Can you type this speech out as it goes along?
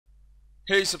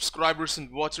Hey subscribers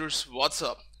and watchers, what's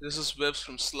up? This is Webs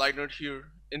from slidenerd here.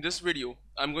 In this video,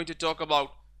 I'm going to talk about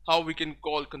how we can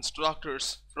call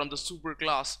constructors from the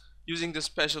superclass using this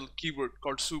special keyword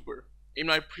called super. In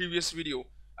my previous video,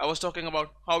 I was talking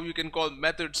about how you can call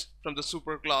methods from the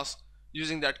superclass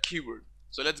using that keyword.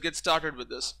 So let's get started with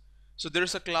this. So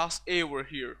there's a class A over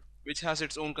here which has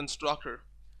its own constructor.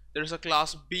 There's a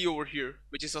class B over here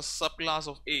which is a subclass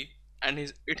of A and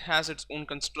it has its own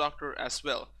constructor as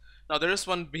well. Now there is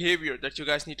one behavior that you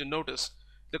guys need to notice.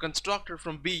 The constructor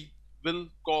from B will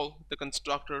call the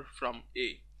constructor from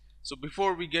A. So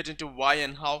before we get into why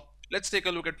and how, let's take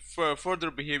a look at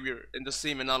further behavior in the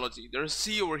same analogy. There is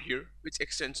C over here which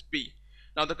extends B.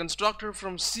 Now the constructor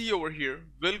from C over here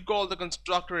will call the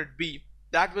constructor at B.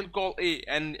 That will call A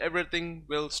and everything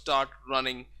will start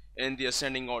running in the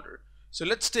ascending order. So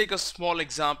let's take a small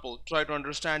example, try to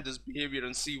understand this behavior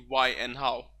and see why and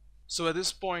how. So at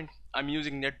this point, I'm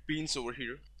using NetBeans over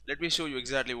here. Let me show you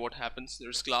exactly what happens.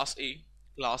 There's class A,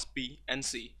 class B, and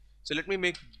C. So let me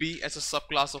make B as a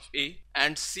subclass of A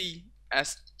and C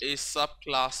as a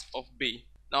subclass of B.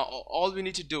 Now all we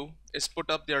need to do is put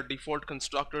up their default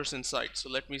constructors inside. So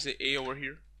let me say A over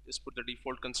here. Just put the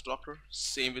default constructor.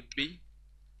 Same with B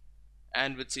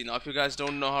and with C. Now if you guys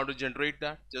don't know how to generate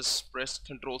that, just press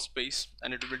Control space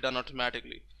and it will be done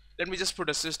automatically. Let me just put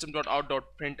a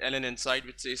system.out.println inside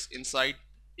which says inside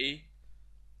A.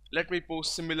 Let me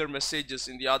post similar messages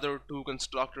in the other two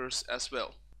constructors as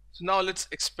well. So now let's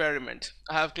experiment.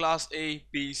 I have class A,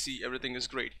 B, C, everything is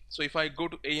great. So if I go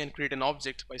to A and create an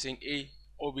object by saying A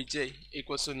obj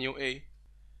equals to new A.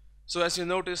 So as you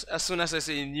notice, as soon as I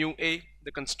say new A,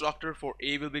 the constructor for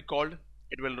A will be called.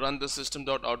 It will run the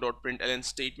system.out.println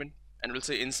statement and will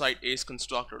say inside A's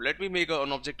constructor. Let me make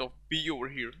an object of B over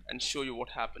here and show you what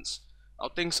happens. Now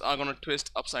things are gonna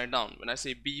twist upside down. When I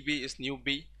say BB is new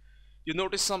B, you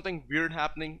notice something weird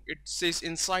happening. It says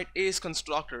inside A's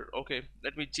constructor. Okay,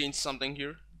 let me change something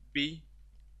here. B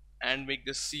and make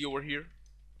this C over here.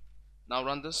 Now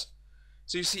run this.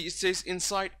 So you see it says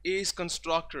inside A's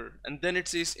constructor and then it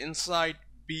says inside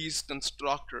B's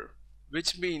constructor,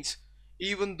 which means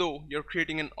even though you're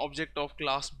creating an object of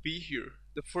class B here,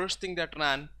 the first thing that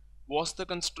ran was the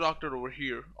constructor over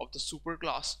here of the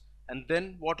superclass, and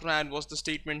then what ran was the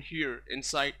statement here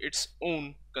inside its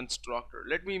own constructor.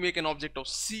 Let me make an object of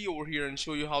C over here and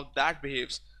show you how that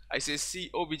behaves. I say C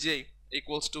obj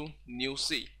equals to new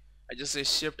C. I just say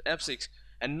shift F6,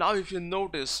 and now if you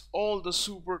notice, all the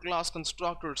superclass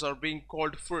constructors are being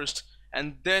called first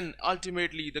and then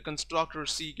ultimately the constructor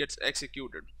C gets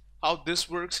executed. How this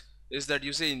works is that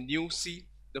you say new C,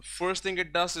 the first thing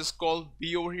it does is call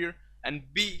B over here, and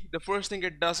B, the first thing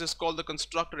it does is call the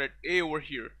constructor at A over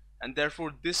here, and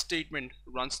therefore this statement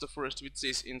runs the first, which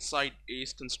says inside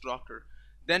A's constructor.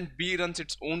 Then B runs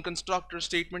its own constructor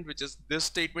statement, which is this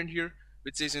statement here,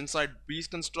 which says inside B's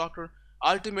constructor.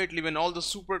 Ultimately, when all the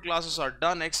superclasses are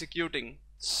done executing,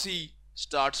 C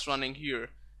starts running here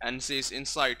and says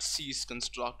inside C's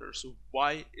constructor. So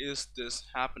why is this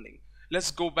happening? Let's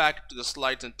go back to the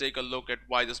slides and take a look at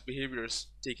why this behavior is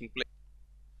taking place.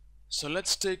 So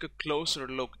let's take a closer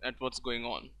look at what's going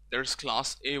on. There's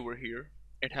class A over here.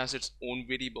 It has its own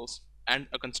variables and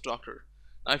a constructor.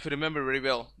 Now if you remember very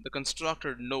well, the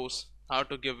constructor knows how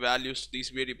to give values to these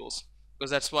variables,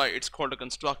 because that's why it's called a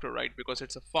constructor, right? Because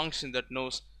it's a function that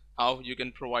knows how you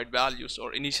can provide values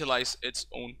or initialize its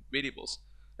own variables.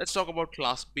 Let's talk about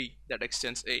class B that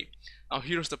extends A. Now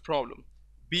here's the problem.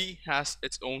 B has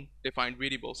its own defined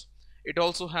variables. It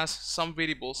also has some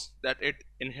variables that it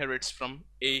inherits from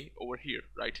A over here,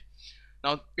 right?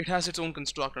 Now it has its own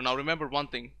constructor. Now remember one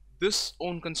thing, this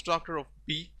own constructor of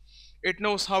B, it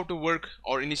knows how to work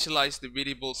or initialize the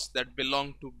variables that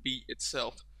belong to B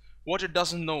itself. What it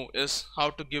doesn't know is how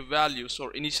to give values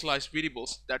or initialize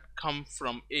variables that come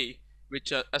from A,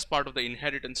 which are as part of the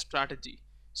inheritance strategy.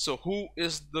 So who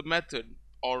is the method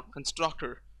or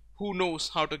constructor who knows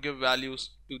how to give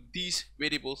values to these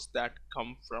variables that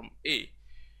come from A?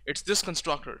 It's this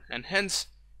constructor, and hence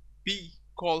B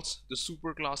calls the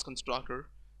superclass constructor.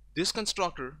 This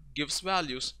constructor gives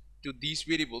values to these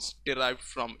variables derived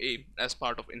from A as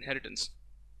part of inheritance.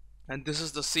 And this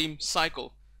is the same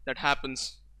cycle that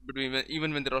happens between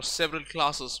even when there are several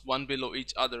classes one below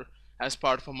each other as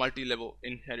part of a multi-level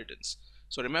inheritance.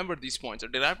 So remember these points. A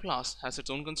derived class has its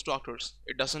own constructors.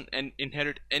 It doesn't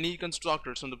inherit any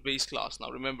constructors from the base class. Now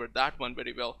remember that one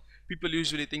very well. People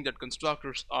usually think that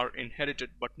constructors are inherited,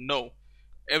 but no.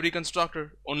 Every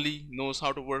constructor only knows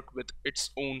how to work with its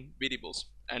own variables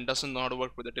and doesn't know how to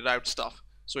work with the derived stuff.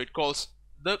 So it calls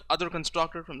the other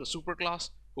constructor from the superclass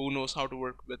who knows how to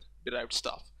work with derived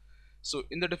stuff. So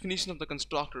in the definition of the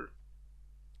constructor,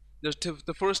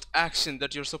 The first action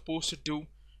that you're supposed to do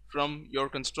from your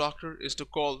constructor is to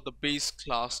call the base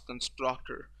class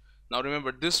constructor. Now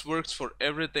remember, this works for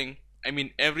everything. I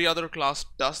mean, every other class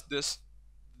does this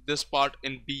part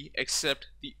in B except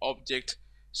the object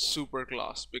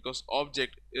superclass, because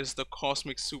object is the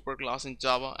cosmic superclass in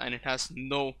Java and it has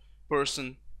no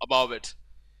person above it.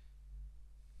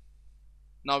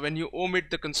 Now when you omit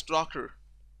the constructor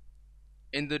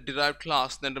in the derived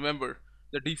class, then remember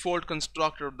the default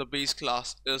constructor of the base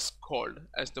class is called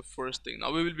as the first thing.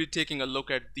 Now we will be taking a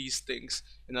look at these things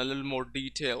in a little more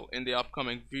detail in the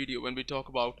upcoming video when we talk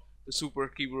about the super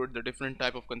keyword, the different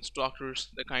type of constructors,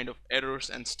 the kind of errors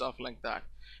and stuff like that.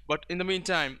 But in the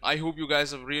meantime, I hope you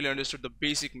guys have really understood the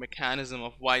basic mechanism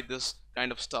of why this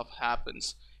kind of stuff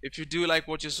happens. If you do like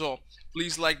what you saw,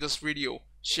 please like this video,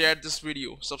 share this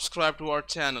video, subscribe to our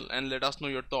channel, and let us know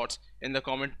your thoughts in the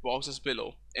comment boxes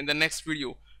below. In the next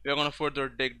video, we are going to further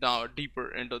dig down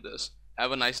deeper into this.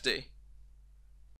 Have a nice day.